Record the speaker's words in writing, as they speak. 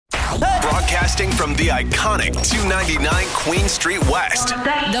Broadcasting from the iconic 299 Queen Street West.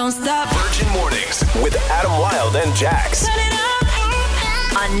 Don't stop. Virgin Mornings with Adam Wilde and Jax. Turn it up.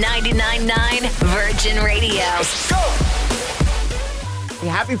 On 99.9 Virgin Radio. Let's go.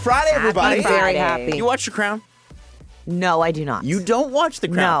 Happy Friday, everybody. Happy Friday. Very happy. You watch The Crown? No, I do not. You don't watch The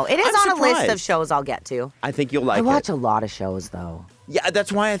Crown? No, it is I'm on a list surprised. of shows I'll get to. I think you'll like it. I watch a lot of shows, though. Yeah,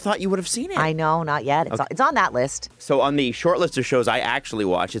 that's why I thought you would have seen it. I know, not yet. It's on that list. So on the short list of shows I actually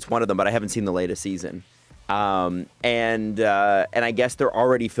watch, it's one of them, but I haven't seen the latest season. And I guess they're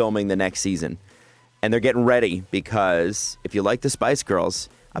already filming the next season. And they're getting ready because if you like the Spice Girls...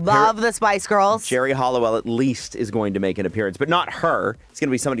 Love the Spice Girls. Jerry Halliwell at least is going to make an appearance, but not her. It's going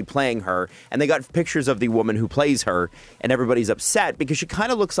to be somebody playing her. And they got pictures of the woman who plays her, and everybody's upset because she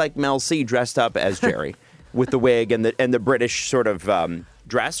kind of looks like Mel C dressed up as Jerry with the wig and the British sort of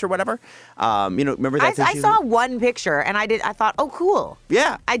dress or whatever. Remember that? I saw one picture, and I thought, oh, cool.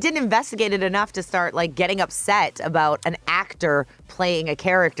 Yeah. I didn't investigate it enough to start getting upset about an actor playing a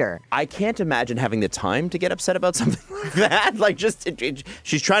character. I can't imagine having the time to get upset about something like that.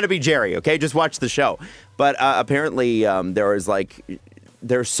 She's trying to be Jerry, okay? Just watch the show. But apparently there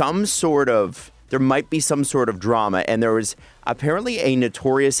might be some sort of drama, and there was apparently a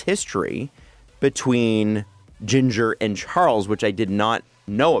notorious history between Ginger and Charles, which I did not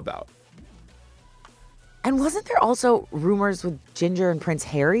know about. And wasn't there also rumors with Ginger and Prince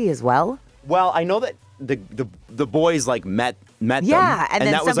Harry as well? Well, I know that the boys met them. Yeah, and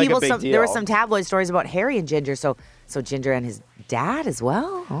then that some was people, a big deal. there were some tabloid stories about Harry and Ginger. So Ginger and his dad as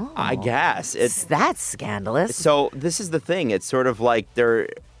well. Oh. I guess that's scandalous. So this is the thing. It's sort of like they're.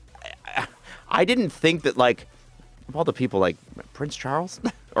 I didn't think that of all the people Prince Charles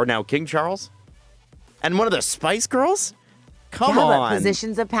or now King Charles, and one of the Spice Girls. Come on, but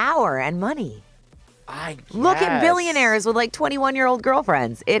positions of power and money. I guess. Look at billionaires with 21-year-old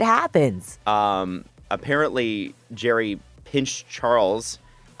girlfriends. It happens. Apparently, Jerry pinched Charles.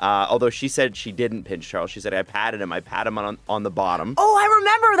 Although she said she didn't pinch Charles. She said, I patted him on the bottom. Oh, I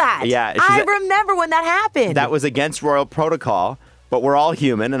remember that. Yeah. I remember when that happened. That was against royal protocol, but we're all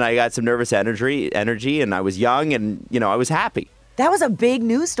human, and I got some nervous energy, and I was young, and, I was happy. That was a big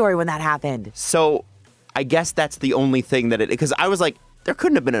news story when that happened. So I guess that's the only thing because I was like, there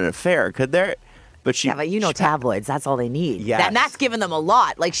couldn't have been an affair, could there? But tabloids, that's all they need. Yes. And that's given them a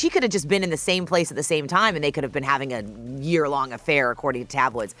lot. She could have just been in the same place at the same time, and they could have been having a year-long affair, according to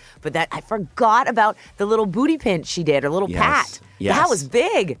tabloids. But I forgot about the little booty pinch she did, or little pat. Yes. That was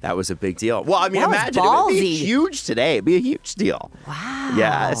big. That was a big deal. Well, I mean, that imagine was it would be huge today. It'd be a huge deal. Wow.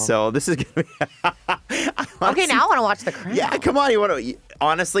 Yeah, so this is going to be... Okay, now I want to watch The Crown. Yeah, come on.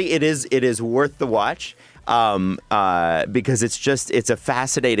 Honestly, it is worth the watch because it's a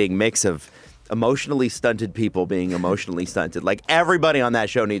fascinating mix of emotionally stunted people being emotionally stunted. Everybody on that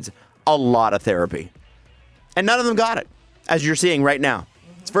show needs a lot of therapy. And none of them got it, as you're seeing right now.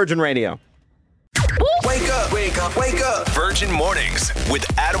 It's Virgin Radio. Wake up, wake up, wake up. Virgin Mornings with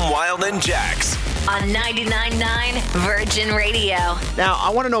Adam Wilde and Jax. On 99.9 Virgin Radio. Now, I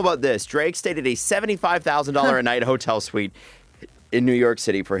want to know about this. Drake stayed at a $75,000 a night hotel suite in New York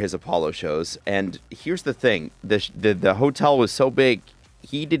City for his Apollo shows. And here's the thing. The hotel was so big,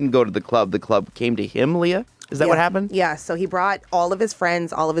 he didn't go to the club. The club came to him, Leah? Is that what happened? Yeah, so he brought all of his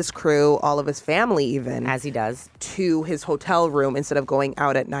friends, all of his crew, all of his family even. As he does. To his hotel room instead of going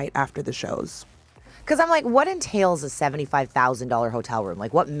out at night after the shows. Because I'm like, what entails a $75,000 hotel room?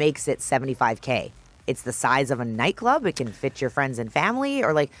 What makes it $75K? It's the size of a nightclub? It can fit your friends and family?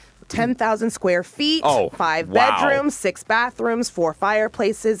 Or 10,000 square feet, 5 wow. bedrooms, 6 bathrooms, 4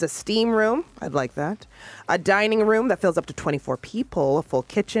 fireplaces, a steam room. I'd like that. A dining room that fills up to 24 people, a full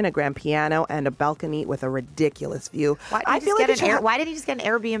kitchen, a grand piano, and a balcony with a ridiculous view. Why did he just get an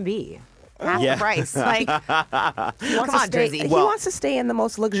Airbnb? Half the price. Come on, Jersey. He wants to stay in the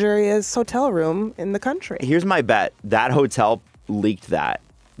most luxurious hotel room in the country. Here's my bet. That hotel leaked that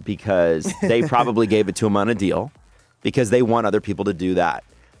because they probably gave it to him on a deal because they want other people to do that.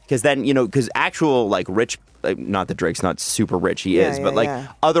 Because then, because actual rich, not that Drake's not super rich, he is, but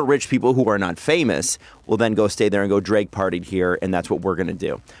other rich people who are not famous will then go stay there and go, Drake partied here, and that's what we're going to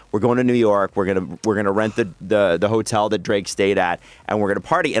do. We're going to New York. We're gonna rent the hotel that Drake stayed at, and we're going to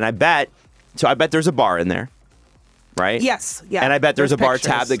party. And I bet there's a bar in there, right? Yes, yeah. And I bet there's a bar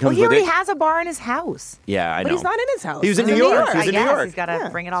tab that comes he with already it. has a bar in his house. Yeah, I know. But he's not in his house. He was in New York. He was in New York. He's got to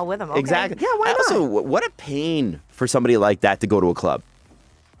bring it all with him. Okay. Exactly. Yeah, why not? Also, what a pain for somebody like that to go to a club.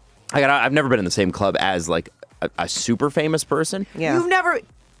 I've never been in the same club as a super famous person. Yeah. You've never...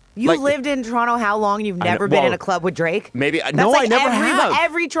 You lived in Toronto how long? You've never been in a club with Drake? Maybe. That's No, like I never have.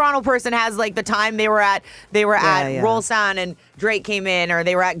 Every Toronto person has like the time they were at Roll Sound and Drake came in, or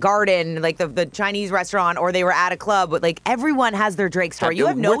they were at Garden, like the Chinese restaurant, or they were at a club. But like everyone has their Drake story. You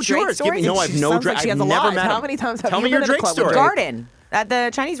have no What's Drake yours? story? No, I have no Sounds Drake. like she has I've a never lot. met How him. many times have Tell you me been your in a Drake club with story. Drake? Garden. At the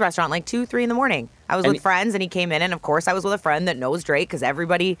Chinese restaurant, like 2, 3 in the morning. I was with friends, and he came in, and of course, I was with a friend that knows Drake, because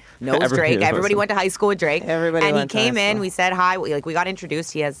everybody knows Everybody Drake. knows Everybody him. went to high school with Drake. Everybody and went he to high came in, school. we said hi. We got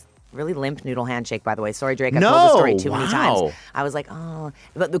introduced. He has really limp noodle handshake, by the way. Sorry, Drake, I've No, told the story too many wow. times. I was like, oh.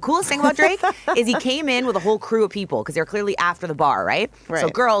 But the coolest thing about Drake is he came in with a whole crew of people, because they're clearly after the bar, right? So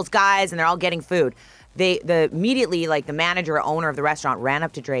Right. girls, guys, and they're all getting food. Immediately, like the manager or owner of the restaurant ran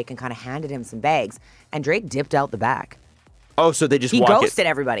up to Drake and kind of handed him some bags, and Drake dipped out the back. Oh, so they just He walk ghosted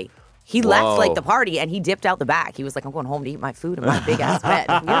everybody. He left like the party, and he dipped out the back. He was like, I'm going home to eat my food in my big ass bed.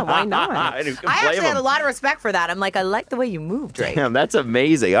 Yeah, why not? I I actually had a lot of respect for that. I'm like, I like the way you move, Drake. Damn, that's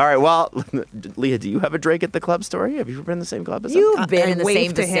amazing. All right, well, Leah, do you have a Drake at the club story? Have you ever been in the same club as him? You've been I in the waved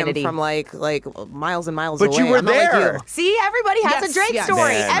same to him vicinity. from like miles and miles But away. you were I'm not like there. you. See, everybody has Yes, a Drake yes.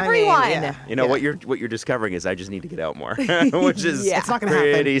 story. Man. I mean, Everyone. yeah. You know what you're discovering is I just need to get out more, which is Yeah. It's not gonna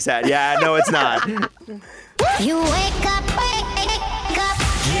happen. pretty sad. Yeah, no, it's not. You wake up.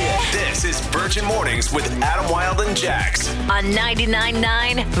 This is Virgin Mornings with Adam Wilde and Jax. On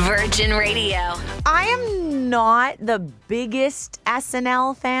 99.9 Virgin Radio. I am not the biggest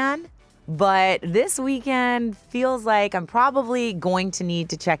SNL fan, but this weekend feels like I'm probably going to need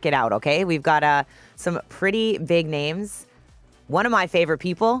to check it out, okay? We've got some pretty big names. One of my favorite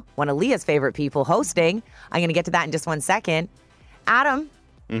people, one of Leah's favorite people hosting. I'm going to get to that in just 1 second. Adam,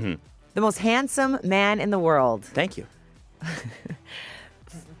 the most handsome man in the world. Thank you.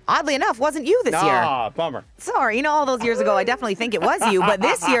 Oddly enough, wasn't you this year. Ah, bummer. Sorry, all those years ago, I definitely think it was you. But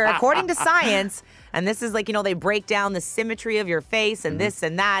this year, according to science, and this is like, they break down the symmetry of your face and this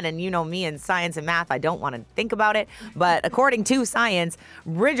and that. And me and science and math, I don't want to think about it. But according to science,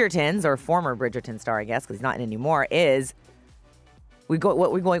 Bridgerton's, or former Bridgerton star, I guess, because he's not in anymore, is... Did we go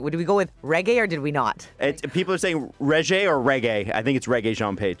with reggae or did we not? People are saying reggae or reggae. I think it's reggae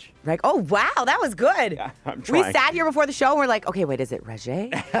Jean Page. Oh, wow, that was good. Yeah, I'm We trying. sat here before the show and we're like, okay, wait, is it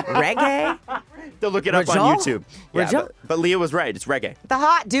reggae? Reggae? They'll look it up on Rajol? YouTube. Yeah, Rajol? but Leah was right. It's reggae. The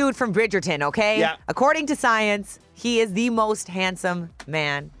hot dude from Bridgerton, okay? Yeah. According to science, he is the most handsome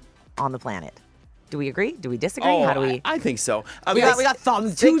man on the planet. Do we agree? Do we disagree? How do we... I think so. We got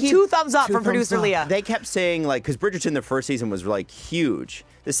thumbs. Two thumbs up from producer Leah. They kept saying, because Bridgerton, the first season was, huge.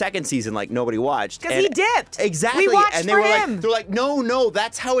 The second season, nobody watched. Because he dipped. Exactly. We watched and they for were him. They're like, no,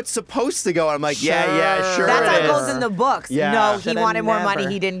 that's how it's supposed to go. And I'm like, yeah, sure That's how it is. goes in the books. Yeah. No, he Shoulda wanted more never.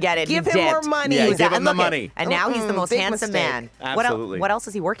 money. He didn't get it. Give He him more dipped. money. Yeah, He was give at- him the look at- money. And now he's the most big handsome mistake. man. Absolutely. What else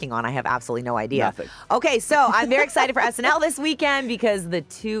is he working on? I have absolutely no idea. Nothing. Okay, so I'm very excited for SNL this weekend because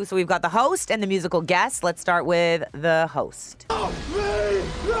so we've got the host and the musical guest. Let's start with the host.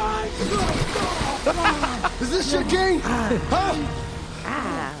 Is this your king?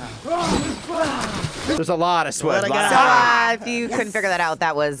 There's a lot of sweat. What I So got? if you couldn't figure that out,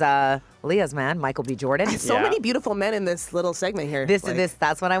 that was Leah's man, Michael B. Jordan. So Yeah. many beautiful men in this little segment here.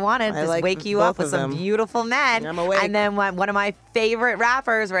 That's what I wanted. I Just like wake you both up with of some them. beautiful men. I'm awake. And then one of my favorite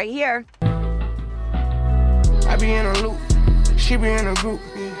rappers right here. I be in a loop, she be in a group.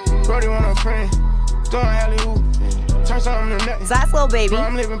 Brody want a friend, throwing alley-oop. Turn something to nothing. So that's Lil Baby. Bro,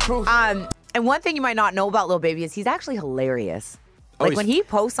 I'm living proof. And one thing you might not know about Lil Baby is he's actually hilarious. Like he's- when he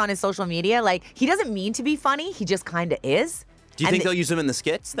posts on his social media, he doesn't mean to be funny. He just kind of is. Do you And think they'll use him in the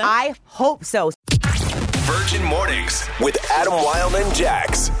skits then? I hope so. Virgin Mornings with Adam Wilde and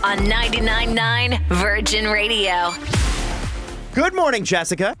Jax. On 99.9 Virgin Radio. Good morning,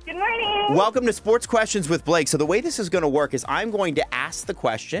 Jessica. Good morning. Welcome to Sports Questions with Blake. So the way this is going to work is I'm going to ask the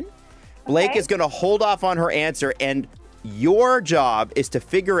question. Blake Okay. is going to hold off on her answer, and your job is to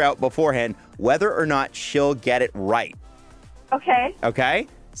figure out beforehand whether or not she'll get it right. Okay. Okay?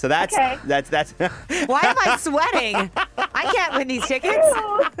 So that's Okay. that's Why am I sweating? I can't win these tickets.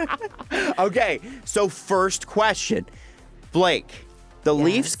 okay. So first question, Blake. The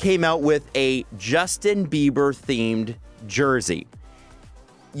Leafs came out with a Justin Bieber themed jersey.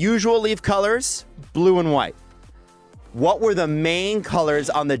 Usual Leaf colors, blue and white. What were the main colors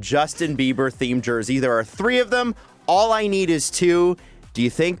on the Justin Bieber themed jersey? There are 3 of them. All I need is 2. Do you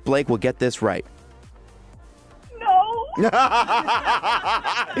think Blake will get this right? No.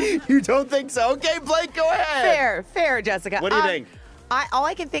 You don't think so? Okay, Blake, go ahead. Fair, Jessica. What do you think? All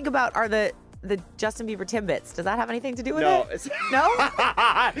I can think about are the Justin Bieber Timbits. Does that have anything to do with No. it?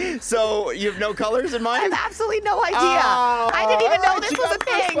 No? So you have no colors in I mind? have absolutely no idea. Oh, I didn't even know all right, this you was got a the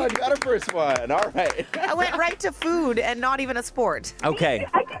first thing. one. You got her first one. All right. I went right to food and not even a sport. Okay.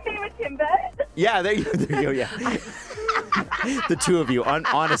 I can name a Timbit. Yeah, there you go. Yeah. The two of you,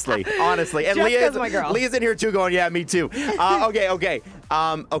 honestly. And Jessica's my girl. Leah's in here too going, yeah, me too.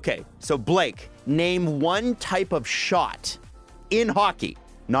 Okay. So Blake, name one type of shot in hockey,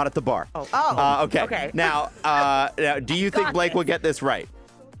 not at the bar. Okay. Now, do you think Blake will get this right?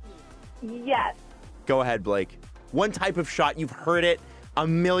 Yes. Go ahead, Blake. One type of shot, you've heard it a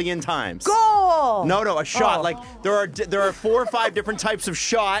million times. Goal! No, a shot. Like there are 4 or 5 different types of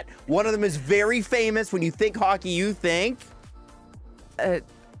shot. One of them is very famous. When you think hockey, you think A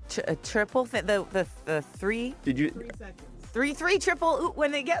triple, the three. Did you? 3 triple. Ooh,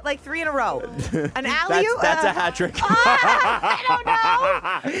 when they get like 3 in a row. An alley-oop. That's a hat trick.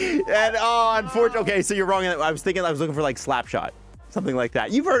 I don't know. And unfortunately, okay, so you're wrong. I was looking for like slap shot, something like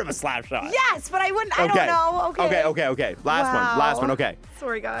that. You've heard of a slap shot? Yes, but I wouldn't. I don't know. Okay. Last one. Okay.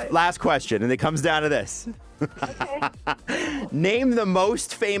 Sorry, guys. Last question, and it comes down to this. Name the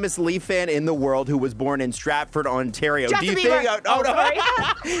most famous Leaf fan in the world who was born in Stratford, Ontario. Justin Bieber.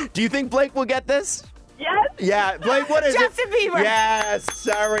 Sorry. Do you think Blake will get this? Yes. Yeah, Blake, what is Justin it? Bieber. Yes,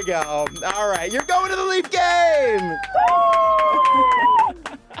 there we go. All right, you're going to the Leaf game.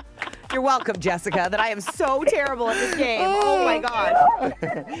 You're welcome, Jessica, that I am so terrible at this game. Oh, my God.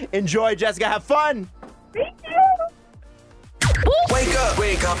 Enjoy, Jessica. Have fun. Thank you. Wake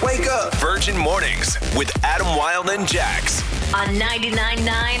up. Virgin Mornings with Adam Wilde and Jax. On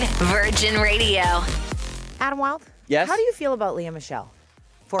 99.9 Virgin Radio. Adam Wilde? Yes? How do you feel about Leah Michelle?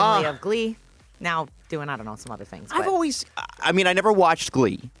 Formerly of Glee, now doing, I don't know, some other things. I never watched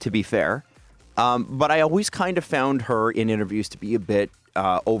Glee, to be fair. But I always kind of found her in interviews to be a bit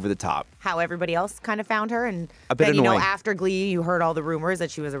over the top. How everybody else kind of found her. And a bit then, annoying. After Glee, you heard all the rumors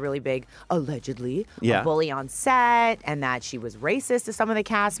that she was a really big, allegedly, Yeah. a bully on set, and that she was racist to some of the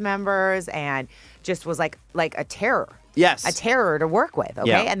cast members and just was like a terror. Yes. A terror to work with, okay?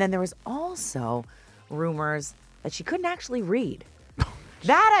 Yeah. And then there was also rumors that she couldn't actually read.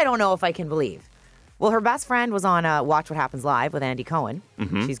 That I don't know if I can believe. Well, her best friend was on Watch What Happens Live with Andy Cohen.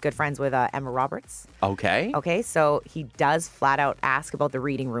 Mm-hmm. She's good friends with Emma Roberts. Okay. Okay, so he does flat out ask about the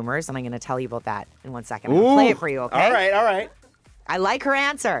reading rumors, and I'm going to tell you about that in 1 second. I'm going to play it for you, okay? All right. I like her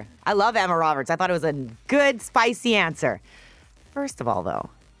answer. I love Emma Roberts. I thought it was a good, spicy answer. First of all, though,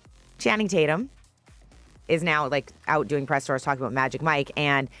 Channing Tatum is now out doing press tours talking about Magic Mike,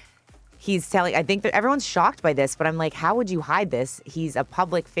 and he's telling, I think that everyone's shocked by this, but I'm like, how would you hide this? He's a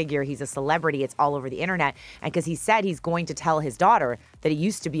public figure. He's a celebrity. It's all over the internet. And because he said he's going to tell his daughter that he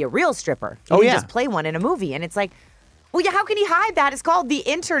used to be a real stripper. He didn't just play one in a movie. And it's like, well, yeah, how can he hide that? It's called the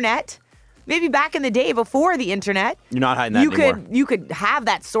internet. Maybe back in the day before the internet. You're not hiding that anymore. You could have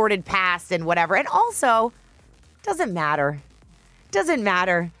that sordid past and whatever. And also, doesn't matter. Doesn't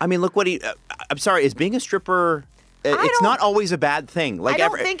matter. I mean, look what I'm sorry, is being a stripper... It's not always a bad thing. Like I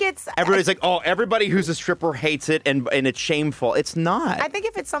don't think it's... Everybody's like, oh, everybody who's a stripper hates it and it's shameful. It's not. I think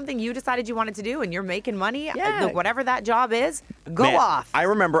if it's something you decided you wanted to do and you're making money, Yeah. whatever that job is, go Man, off. I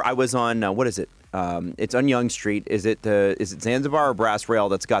remember I was on, what is it? It's on Yonge Street. Is it Zanzibar or Brass Rail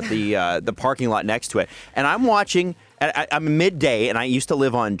that's got the parking lot next to it? And I'm watching... I'm midday, and I used to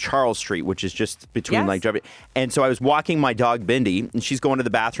live on Charles Street, which is just between and so I was walking my dog Bindi, and she's going to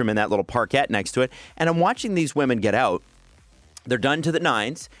the bathroom in that little parkette next to it, and I'm watching these women get out. They're done to the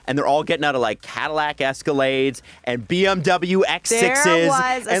nines, and they're all getting out of Cadillac Escalades and BMW X6s. There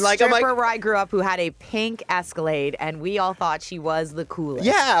was a and stripper where I grew up who had a pink Escalade, and we all thought she was the coolest.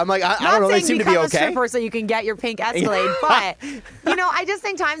 Yeah, I'm like, I don't know, they seem to be become okay. a stripper so you can get your pink Escalade, but I just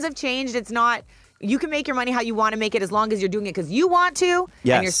think times have changed. It's not. You can make your money how you want to make it as long as you're doing it because you want to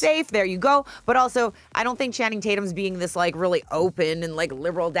and you're safe. There you go. But also, I don't think Channing Tatum's being this really open and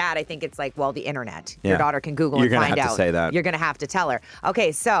liberal dad. I think it's the internet. Yeah. Your daughter can Google You're and gonna find have out. to say that. You're going to have to tell her.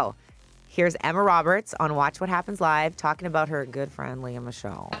 Okay, so here's Emma Roberts on Watch What Happens Live talking about her good friend Leah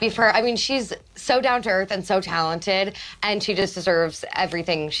Michelle. She's so down to earth and so talented, and she just deserves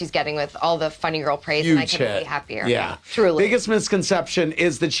everything she's getting with all the funny girl praise, and I couldn't be happier. Yeah. Truly. Biggest misconception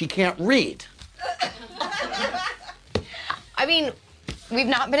is that she can't read. We've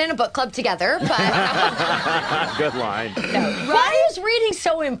not been in a book club together, but... Good line. Why is reading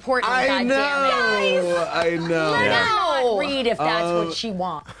so important? I know. Let her not read if that's what she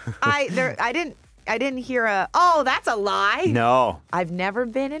wants. I didn't hear that's a lie. No. I've never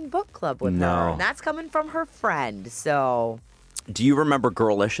been in book club with her. And that's coming from her friend. So Do you remember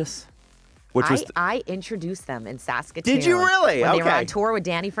Girlicious? which was I introduced them in Saskatoon. Did you really? When they were Okay. on tour with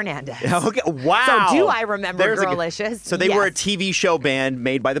Danny Fernandez. Okay, wow. So do I remember There's a good- Girlicious? So they were a Yes. TV show band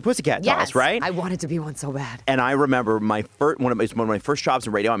made by the Pussycat Dolls, Yes, right? I wanted to be one so bad. And I remember one of my first jobs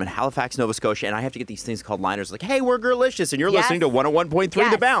in radio. I'm in Halifax, Nova Scotia, and I have to get these things called liners. Like, hey, we're Girlicious, and you're Yes. listening to 101.3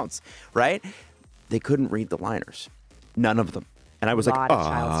 The Yes. Bounce, right? They couldn't read the liners, none of them, and I was Lot of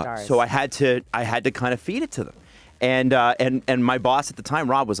child like, stars. so I had to kind of feed it to them, and my boss at the time,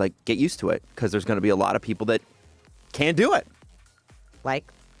 Rob, was like, get used to it because there's going to be a lot of people that can't do it. Like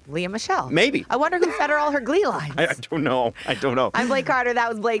Leah Michelle. Maybe. I wonder who fed her all her Glee lines. I don't know. I'm Blake Carter. That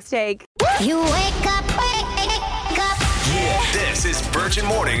was Blake's Take. You wake up. This is Virgin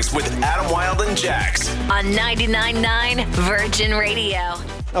Mornings with Adam Wilde and Jax. On 99.9 Virgin Radio.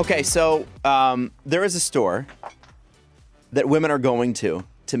 Okay, so there is a store that women are going to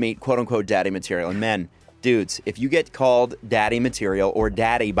meet quote-unquote daddy material. And men, dudes, if you get called daddy material or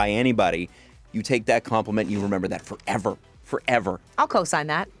daddy by anybody, you take that compliment and you remember that forever. Forever. I'll co-sign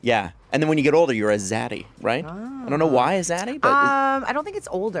that. Yeah. And then when you get older, you're a zaddy, right? I don't know why a zaddy, but... I don't think it's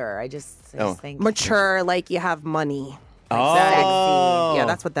older. I just Oh. think Mature, like you have money. Oh. Sexy. Yeah,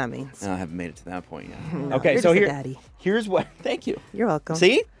 that's what that means. No, I haven't made it to that point yet. No, Okay, you're so just a daddy. here's what... Thank you. You're welcome.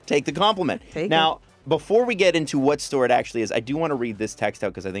 See? Take the compliment. Take now, before we get into what store it actually is, I do want to read this text out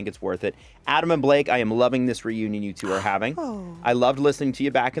because I think it's worth it. Adam and Blake, I am loving this reunion you two are having. I loved listening to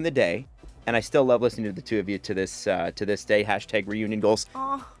you back in the day, and I still love listening to the two of you to this day. # reunion goals.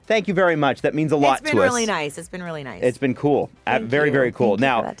 Thank you very much. That means a lot to us. It's been really nice. It's been really nice. It's been cool. Very, you. very cool. Thank you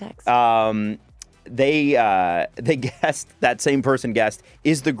Now, for that text. they guessed, that same person guessed,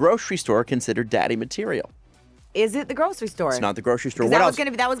 is the grocery store considered daddy material? Is it the grocery store? It's not the grocery store. 'Cause What that else?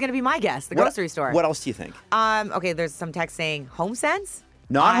 was gonna be my guess. The What- grocery store. What else do you think? Okay, there's some text saying Home Sense.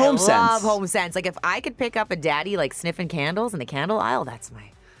 Not Home Sense. I love Home Sense. Like if I could pick up a daddy like sniffing candles in the candle aisle, that's my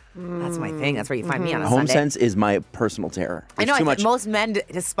thing. That's where you find me on a Home Sunday. Sense is my personal terror. I know. Too much. Most men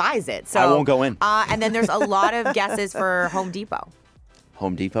despise it. So I won't go in. And then there's a lot of guesses for Home Depot.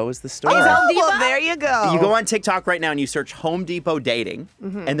 Home Depot is the store. Home Depot? Well, there you go. You go on TikTok right now and you search Home Depot dating,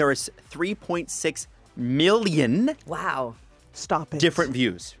 and there is 3.6 million Wow. Stop it. different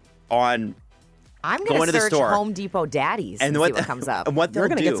views on. I'm Go gonna into the search store. Home Depot daddies and see what comes up. And what they'll You're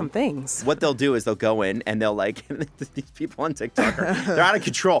gonna do, get some things. What they'll do is they'll go in and they'll like these people on TikTok they're out of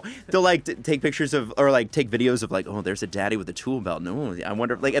control. They'll like take pictures of or like take videos of like, oh, there's a daddy with a tool belt. No, I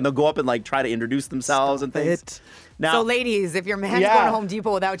wonder like, and they'll go up and like try to introduce themselves and things. it. Now, So, ladies, if your man's Yeah. going to Home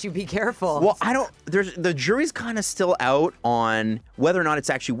Depot without you, be careful. well, I don't. There's the jury's kind of still out on whether or not it's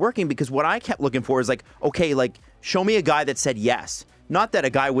actually working because what I kept looking for is like, okay, like show me a guy that said yes. Not that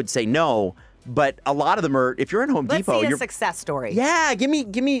a guy would say no, but a lot of them are. If you're in Home Let's Depot, see a you're success story. yeah. Give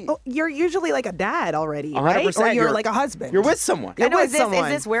me. Oh, you're usually like a dad already, 100%. right? Or you're You're- like a husband. You're with someone. I know, with is this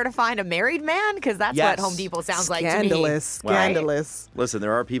someone. where to find a married man? Because that's Yes. what Home Depot sounds like to me. Scandalous. Wow. Scandalous. Listen,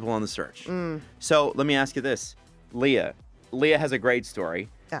 there are people on the search. So let me ask you this, Leah. Leah has a great story.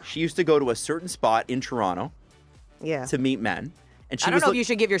 Yeah. She used to go to a certain spot in Toronto Yeah. to meet men, and she I don't was know if you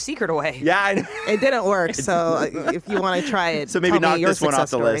should give your secret away. Yeah, I know. It didn't work, so if you want to try it, So maybe tell knock me your this one off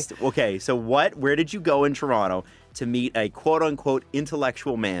success the story. list. Okay, so where did you go in Toronto to meet a quote-unquote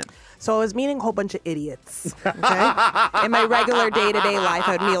intellectual man? So I was meeting a whole bunch of idiots. Okay? In my regular day-to-day life,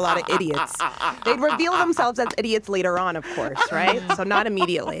 I would meet a lot of idiots. They'd reveal themselves as idiots later on, of course, right? So not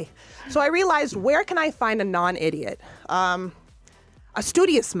immediately. So I realized, where can I find a non-idiot? A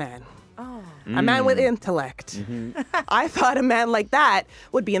studious man. A man with intellect. I thought a man like that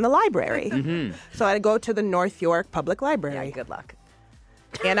would be in the library. So I'd go to the North York Public Library. Yeah, good luck.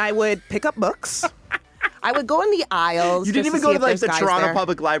 And I would pick up books. I would go in the aisles. You didn't just even to go see to if like there's the guys Toronto there.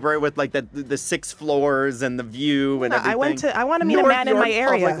 Public Library with like the 6 floors and the view and No, everything. I want to meet a North man in my York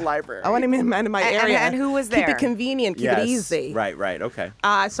area. Public Library. I want to meet a man in my area. And who was there? Keep it convenient. Keep it easy. Right, okay.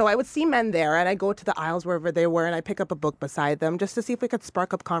 So I would see men there, and I go to the aisles wherever they were, and I pick up a book beside them just to see if we could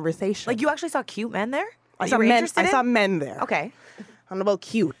spark up conversation. Like you actually saw cute men there? I That saw you were men. interested I in? saw men there. Okay. I don't know about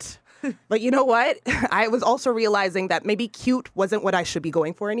cute. But you know what? I was also realizing that maybe cute wasn't what I should be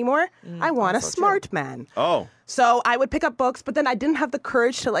going for anymore. I want a smart man. Oh. So I would pick up books, but then I didn't have the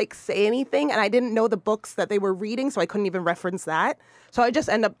courage to like say anything, and I didn't know the books that they were reading, so I couldn't even reference that. So I just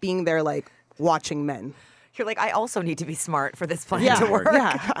end up being there like watching men. You're like, I also need to be smart for this plan Yeah, to work.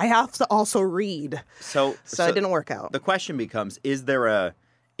 yeah. I have to also read. So it didn't work out. The question becomes: Is there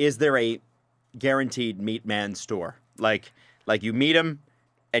a guaranteed meet man store? Like you meet him,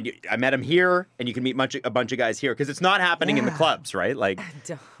 and I met him here, and you can meet a bunch of guys here because it's not happening in the clubs, right? Like,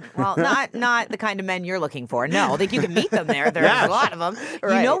 well, not the kind of men you're looking for. No, like you can meet them there. There's Yeah. a lot of them.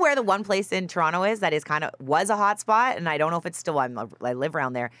 Right. You know where the one place in Toronto is that is was a hot spot, and I don't know if it's still. I live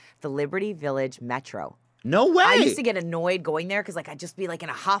around there. The Liberty Village Metro. no way. I used to get annoyed going there because I'd just be like in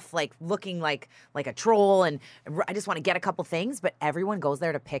a huff, like looking like a troll, and I just want to get a couple things. But everyone goes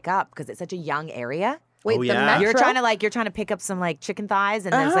there to pick up because it's such a young area. Wait, Oh, the yeah. Metro? You're trying to pick up some like chicken thighs,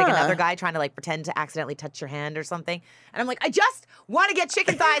 and there's like another guy trying to like pretend to accidentally touch your hand or something. And I'm like, I just want to get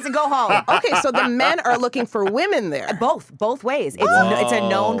chicken thighs and go home. Okay, so the men are looking for women there. Both ways. It's a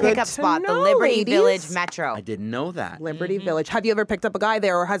known Good pickup to spot. The know, Liberty ladies. Village Metro. I didn't know that. Liberty Village. Have you ever picked up a guy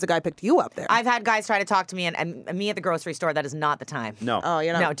there, or has a guy picked you up there? I've had guys try to talk to me, and me at the grocery store. That is not the time. No. Oh,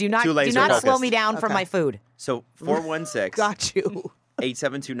 you know. No, do not Too laser slow focused. me down from Okay. my food. So 416 Got you.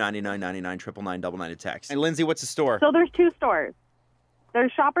 872-9999 999 to text. And Lindsay, what's the store? So there's two stores.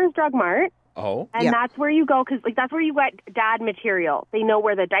 There's Shoppers Drug Mart, Oh. and Yeah. that's where you go because that's where you get dad material. They know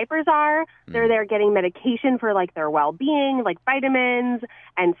where the diapers are. They're there getting medication for like their well-being, like vitamins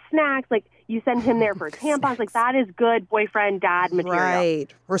and snacks. Like you send him there for tampons. Like that is good boyfriend dad material.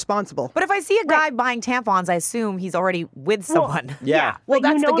 Right. Responsible. But if I see a guy buying tampons, I assume he's already with someone. Yeah. Well, But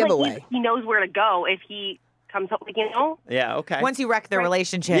that's you the know, like, giveaway. he knows where to go if he comes up, like, you know? Yeah, okay. Once you wreck their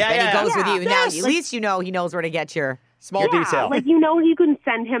relationship Yeah, and he yeah, goes with yeah. you, now at least you know he knows where to get your. Small detail. Like, you know, you can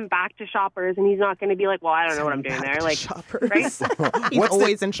send him back to Shoppers and he's not going to be like, well, I don't know what I'm doing there. Like, Shoppers. right? He's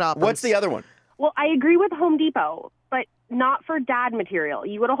always in Shoppers. What's the other one? Well, I agree with Home Depot, but not for dad material.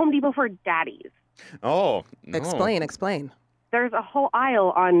 You go to Home Depot for daddies. Oh. no. Explain. There's a whole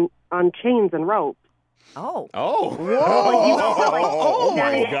aisle on chains and ropes. Oh. Oh. Oh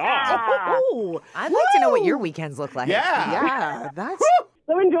my God. Yeah. Oh, I'd like to know what your weekends look like. Yeah. yeah. That's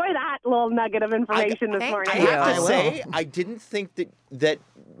So enjoy that little nugget of information this thank morning. I you. have I to will. say, I didn't think that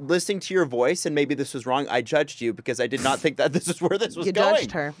listening to your voice, and maybe this was wrong, I judged you because I did not think that this is where this was you going.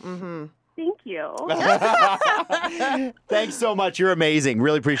 judged her. Mm-hmm. Thank you. Thanks so much. You're amazing.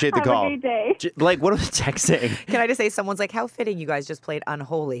 Really appreciate the Have call. a great day. Like, what are the texts saying? Can I just say, someone's like, how fitting you guys just played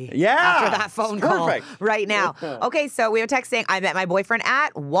Unholy. Yeah, After that phone it's call perfect. right now. Okay, so we have a text saying, I met my boyfriend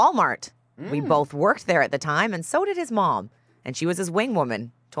at Walmart. We both worked there at the time, and so did his mom. And she was his wing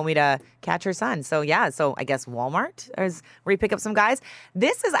woman. Told me to catch her son. So yeah, so I guess Walmart is where you pick up some guys.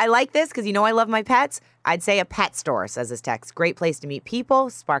 I like this because you know I love my pets. I'd say a pet store, says this text. Great place to meet people,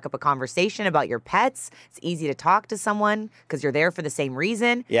 spark up a conversation about your pets. It's easy to talk to someone because you're there for the same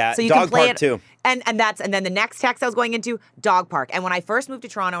reason. Yeah, so you dog can play park too. And then the next text I was going into, dog park. And when I first moved to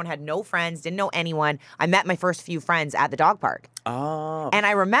Toronto and had no friends, didn't know anyone, I met my first few friends at the dog park. Oh. And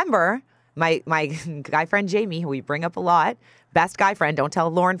I remember my guy friend Jamie, who we bring up a lot, best guy friend, don't tell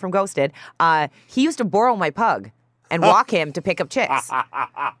Lauren from Ghosted, he used to borrow my pug and walk him to pick up chicks.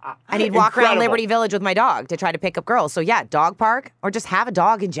 And he'd walk around Incredible. Liberty Village with my dog to try to pick up girls. So yeah, dog park or just have a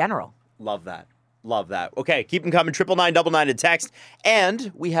dog in general. Love that. Love that. Okay, keep them coming. 99999 to text.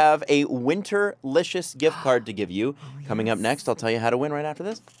 And we have a Winterlicious gift card to give you. Coming up next, I'll tell you how to win right after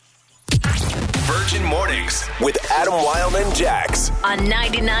this. Virgin Mornings with Adam Wilde and Jax. On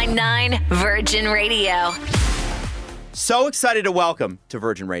 99.9 Virgin Radio. So excited to welcome to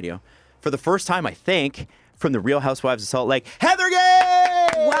Virgin Radio, for the first time, I think, from the Real Housewives of Salt Lake, Heather Gay!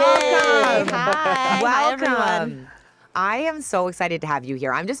 Welcome. Hi. Welcome. Hi, everyone. I am so excited to have you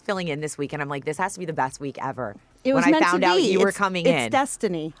here. I'm just filling in this week, and I'm like, this has to be the best week ever. It was when meant I found to out be. you were It's- coming in. It's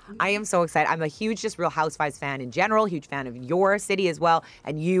destiny. I am so excited. I'm a huge just Real Housewives fan in general, huge fan of your city as well,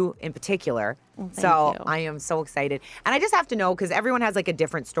 and you in particular. So you. I am so excited. And I just have to know, because everyone has like a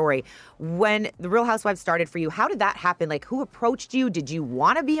different story. When the Real Housewives started for you, how did that happen? Like, who approached you? Did you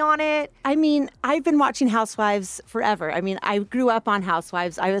want to be on it? I mean, I've been watching Housewives forever. I mean, I grew up on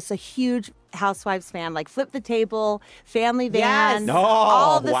Housewives. I was a huge Housewives fan, like Flip the Table, Family Van, Yes. Oh,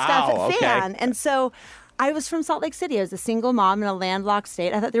 all the wow, stuff okay. fan. And so I was from Salt Lake City. I was a single mom in a landlocked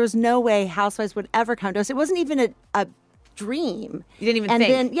state. I thought there was no way Housewives would ever come to us. It wasn't even a dream. You didn't even and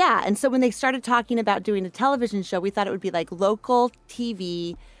think. then, yeah. And so when they started talking about doing a television show, we thought it would be like local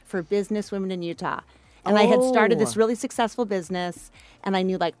TV for business women in Utah. And I had started this really successful business, and I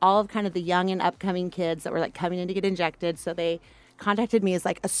knew like all of kind of the young and upcoming kids that were like coming in to get injected. So they contacted me as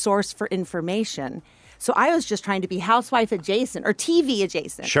like a source for information. So I was just trying to be housewife adjacent or TV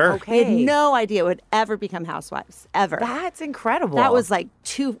adjacent. Sure. We had Okay. no idea it would ever become housewives, ever. That's incredible. That was like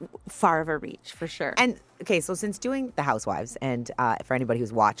too far of a reach for sure. And okay, so since doing the Housewives, and for anybody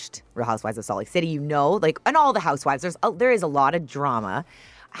who's watched Real Housewives of Salt Lake City, you know, like, and all the Housewives, there is a lot of drama.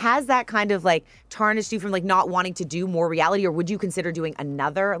 Has that kind of like tarnished you from like not wanting to do more reality, or would you consider doing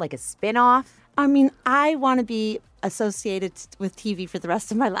another, like a spin-off? I mean, I want to be associated with TV for the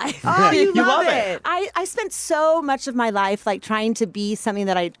rest of my life. Oh, you love it. I spent so much of my life like trying to be something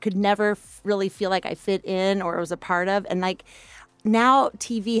that I could never really feel like I fit in or was a part of. And like now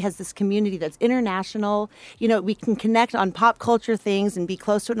TV has this community that's international. You know, we can connect on pop culture things and be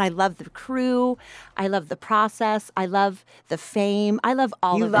close to it. And I love the crew. I love the process. I love the fame. I love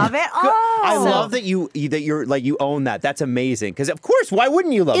all of it. You love it? Oh. I love that you're like you own that. That's amazing. Because of course, why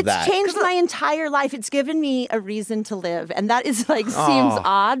wouldn't you love that? It's changed my entire life. It's given me a reason to live, and that is like seems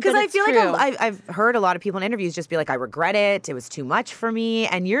odd. Because I feel true. like I've heard a lot of people in interviews just be like, I regret it. It was too much for me,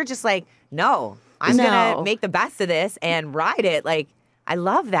 and you're just like, no. I'm gonna make the best of this and ride it. Like, I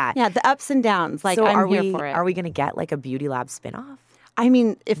love that. Yeah, the ups and downs. Like, so I'm here for it. Are we gonna get like a Beauty Lab spinoff? I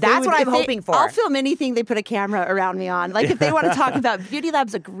mean, if that's what I'm hoping for. I'll film anything they put a camera around me on. Like if they want to talk about Beauty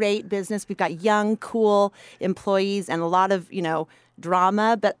Lab's a great business. We've got young, cool employees and a lot of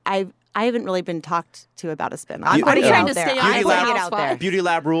drama. But I haven't really been talked to about a spinoff. I'm putting it out to there. stay I'm on putting it out there. Beauty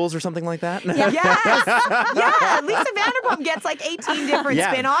Lab rules or something like that? Yes. Yeah. Lisa Vanderpump gets like 18 different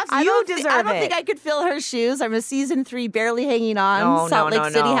spinoffs. You deserve it. I don't think I could fill her shoes. I'm a season 3 barely hanging on Salt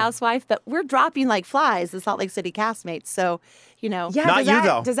Lake City housewife, but we're dropping like flies, the Salt Lake City castmates. So, Yeah, Not you,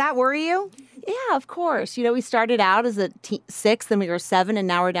 though. Does that worry you? Yeah, of course. We started out as a 6, then we were 7, and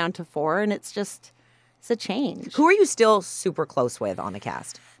now we're down to 4, and it's a change. Who are you still super close with on the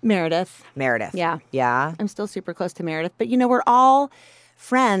cast? Meredith. Yeah. Yeah. I'm still super close to Meredith. But, we're all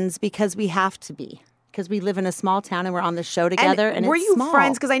friends because we have to be. Because we live in a small town and we're on the show together. And were it's you small.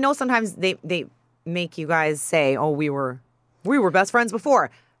 friends? Because I know sometimes they make you guys say, oh, we were best friends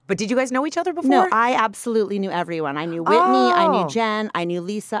before. But did you guys know each other before? No, I absolutely knew everyone. I knew Whitney, I knew Jen, I knew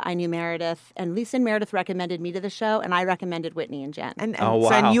Lisa, I knew Meredith. And Lisa and Meredith recommended me to the show, and I recommended Whitney and Jen.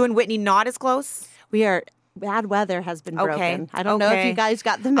 So you and Whitney not as close? We are. Bad weather has been broken. Okay. I don't know if you guys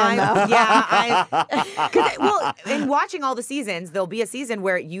got the memo. In watching all the seasons, there'll be a season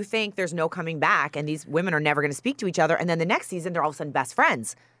where you think there's no coming back, and these women are never going to speak to each other, and then the next season they're all of a sudden best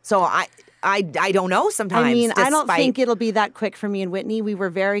friends. So I don't know sometimes. I mean, I don't think it'll be that quick for me and Whitney. We were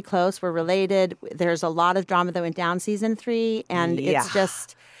very close. We're related. There's a lot of drama that went down season 3, and it's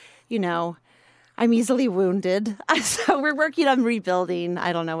just, I'm easily wounded. So we're working on rebuilding.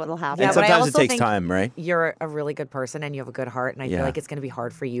 I don't know what'll happen. And sometimes it takes time, right? You're a really good person and you have a good heart, and I feel like it's going to be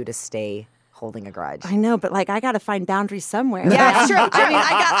hard for you to stay holding a grudge. I know, but I got to find boundaries somewhere. Yeah, true. I mean,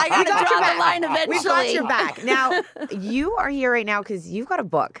 I got to draw the line eventually. We've got your back. Now, you are here right now because you've got a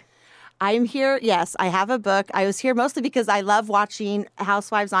book. I'm here. Yes, I have a book. I was here mostly because I love watching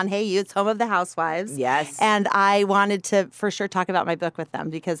Housewives on Hey You. It's home of the Housewives. Yes. And I wanted to for sure talk about my book with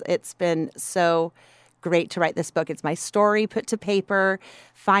them because it's been so great to write this book. It's my story put to paper.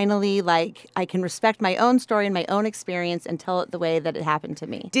 Finally, I can respect my own story and my own experience and tell it the way that it happened to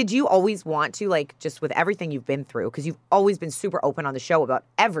me. Did you always want to, just with everything you've been through, because you've always been super open on the show about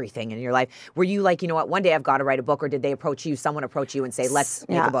everything in your life, were you like, you know what, one day I've got to write a book, or did someone approach you and say, let's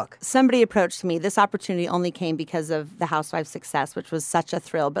make a book? Somebody approached me. This opportunity only came because of the Housewives' success, which was such a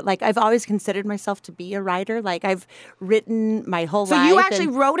thrill. But I've always considered myself to be a writer. I've written my whole life. So you actually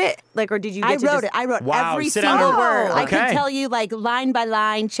wrote it? Or did you get I wrote Wow, every sit single down. word. Okay. I can tell you line by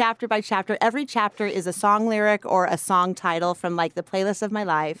line, chapter by chapter. Every chapter is a song lyric or a song title from the playlist of my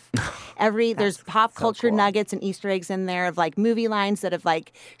life. There's pop culture nuggets and Easter eggs in there of movie lines that have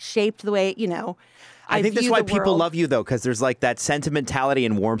shaped the way, I think that's view why the people world. love you, though, because there's that sentimentality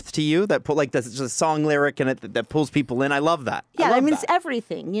and warmth to you that put there's a song lyric in it that pulls people in. I love that. Yeah, it's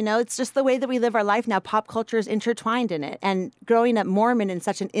everything. It's just the way that we live our life now. Pop culture is intertwined in it. And growing up Mormon in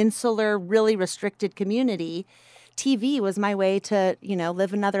such an insular, really restricted community, TV was my way to,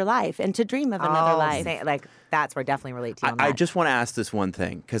 live another life and to dream of another life. That's where I definitely relate to you on that. I just want to ask this one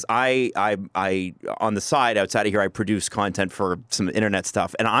thing, because I on the side outside of here, I produce content for some internet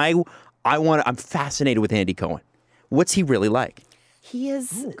stuff, and I'm fascinated with Andy Cohen. What's he really like? He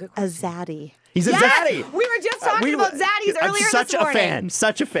is a zaddy. He's a zaddy. We were just talking about zaddies earlier this morning.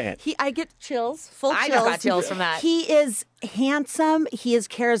 Such a fan. I get chills, full chills. I just got chills from that. He is handsome. He is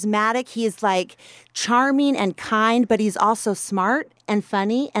charismatic. He is charming and kind, but he's also smart and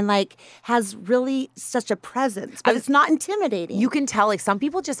funny and has really such a presence. But it's not intimidating. You can tell some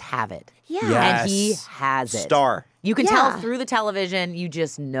people just have it. Yeah. Yes. And he has it. Star. You can tell through the television. You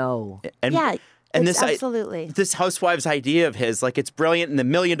just know. And yeah. And It's this absolutely. this Housewives idea of his, like, it's brilliant, and the $1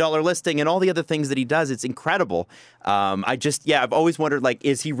 million listing and all the other things that he does, it's incredible. I've always wondered, like,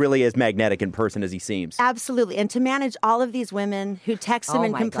 is he really as magnetic in person as he seems? Absolutely. And to manage all of these women who text him Oh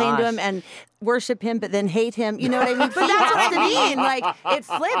and my complain to gosh. him and worship him but then hate him, you know what I mean? But that's what I mean. Like, it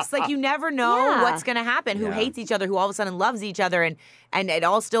flips. Like, you never know Yeah. what's going to happen. Who hates each other, who all of a sudden loves each other, and it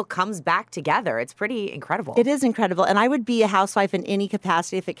all still comes back together. It's pretty incredible. It is incredible. And I would be a housewife in any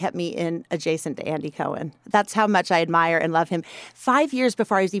capacity if it kept me in adjacent to Andy Cohen. That's how much I admire and love him. 5 years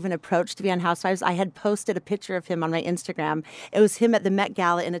before I was even approached to be on Housewives, I had posted a picture of him on my Instagram. It was him at the Met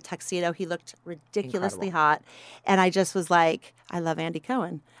Gala in a tuxedo. He looked ridiculously hot. And I just was like, I love Andy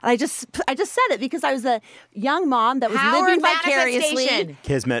Cohen. And I just said it because I was a young mom that was Power living vicariously. manifestation.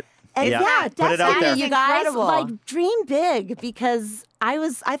 Kismet. And yeah, Put it out there. you guys, Incredible. like, dream big because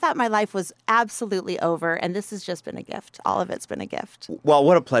I thought my life was absolutely over, and this has just been a gift. All of it's been a gift. Well,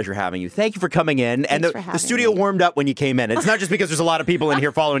 what a pleasure having you. Thank you for coming in. And Thanks for the having studio me. warmed up when you came in. It's not just because there's a lot of people in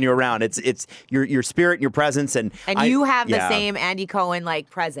here following you around. It's your spirit and your presence. And you have the same Andy Cohen, like,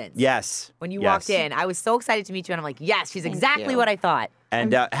 presence. Yes. When you Yes. walked in, I was so excited to meet you, and I'm like, yes, she's exactly you. what I thought.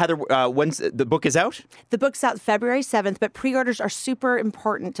 And Heather, when's the book is out? The book's out February 7th, but pre-orders are super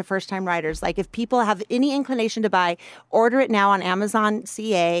important to first-time writers. Like, if people have any inclination to buy, order it now on Amazon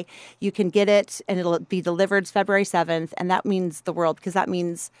CA. You can get it, and it'll be delivered February 7th, and that means the world, because that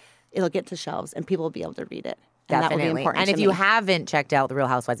means it'll get to shelves, and people will be able to read it. And that will be Definitely. important And to if you me. haven't checked out The Real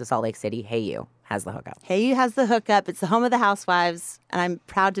Housewives of Salt Lake City, Hey You has the hookup. Hey You has the hookup. It's the home of the Housewives, and I'm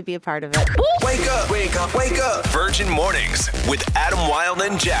proud to be a part of it. Wake up, wake up, wake up. Virgin Mornings with Adam Wilde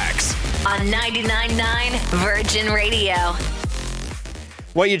and Jax. On 99.9 Virgin Radio.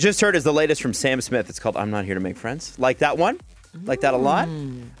 What you just heard is the latest from Sam Smith. It's called I'm Not Here to Make Friends. Like that one? Like that a lot?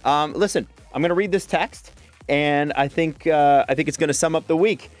 Listen, I'm going to read this text, and I think it's going to sum up the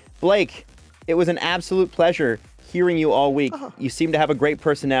week. Blake, it was an absolute pleasure hearing you all week. You seem to have a great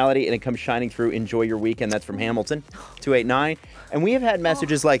personality, and it comes shining through. Enjoy your weekend. That's from Hamilton, 289. And we have had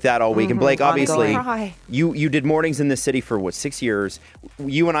messages like that all week. And Blake, obviously, Cry. you did mornings in this city for, 6 years?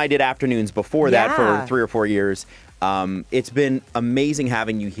 You and I did afternoons before that for Yeah. 3 or 4 years. It's been amazing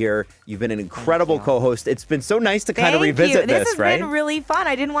having you here. You've been an incredible co-host. It's been so nice to kind of Thank revisit you. This has right? been really fun.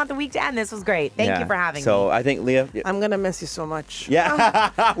 I didn't want the week to end. This was great. Thank you for having me. So I think, Leah, I'm going to miss you so much.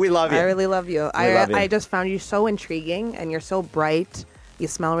 yeah, we love you. I really love you. love you. I just found you so intriguing, and you're so bright. You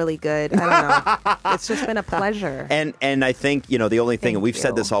smell really good. I don't know. It's just been a pleasure. And I think, the only thing, and Thank we've said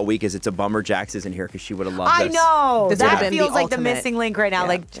you. this all week, is it's a bummer Jax isn't here because she would have loved I this. know. This would've That been the feels like the ultimate. missing link right now.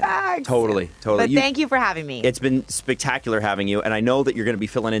 Like, Jax. Totally. But thank you for having me. It's been spectacular having you, and I know that you're going to be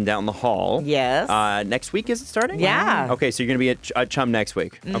filling in down the hall. Yes. Next week, is it starting? Yeah. Okay, so you're going to be at Chum next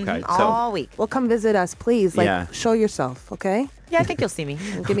week. Okay. So all week. Well, come visit us, please. Like, Yeah. show yourself, okay? Yeah, I think you'll see me.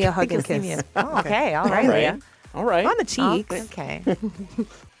 And give me a hug and You'll see kiss. me. Oh, okay. All right, all right. Leah. All right. On the cheeks. Okay.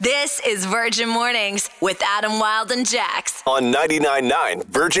 This is Virgin Mornings with Adam Wilde and Jax. On 99.9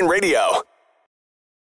 Virgin Radio.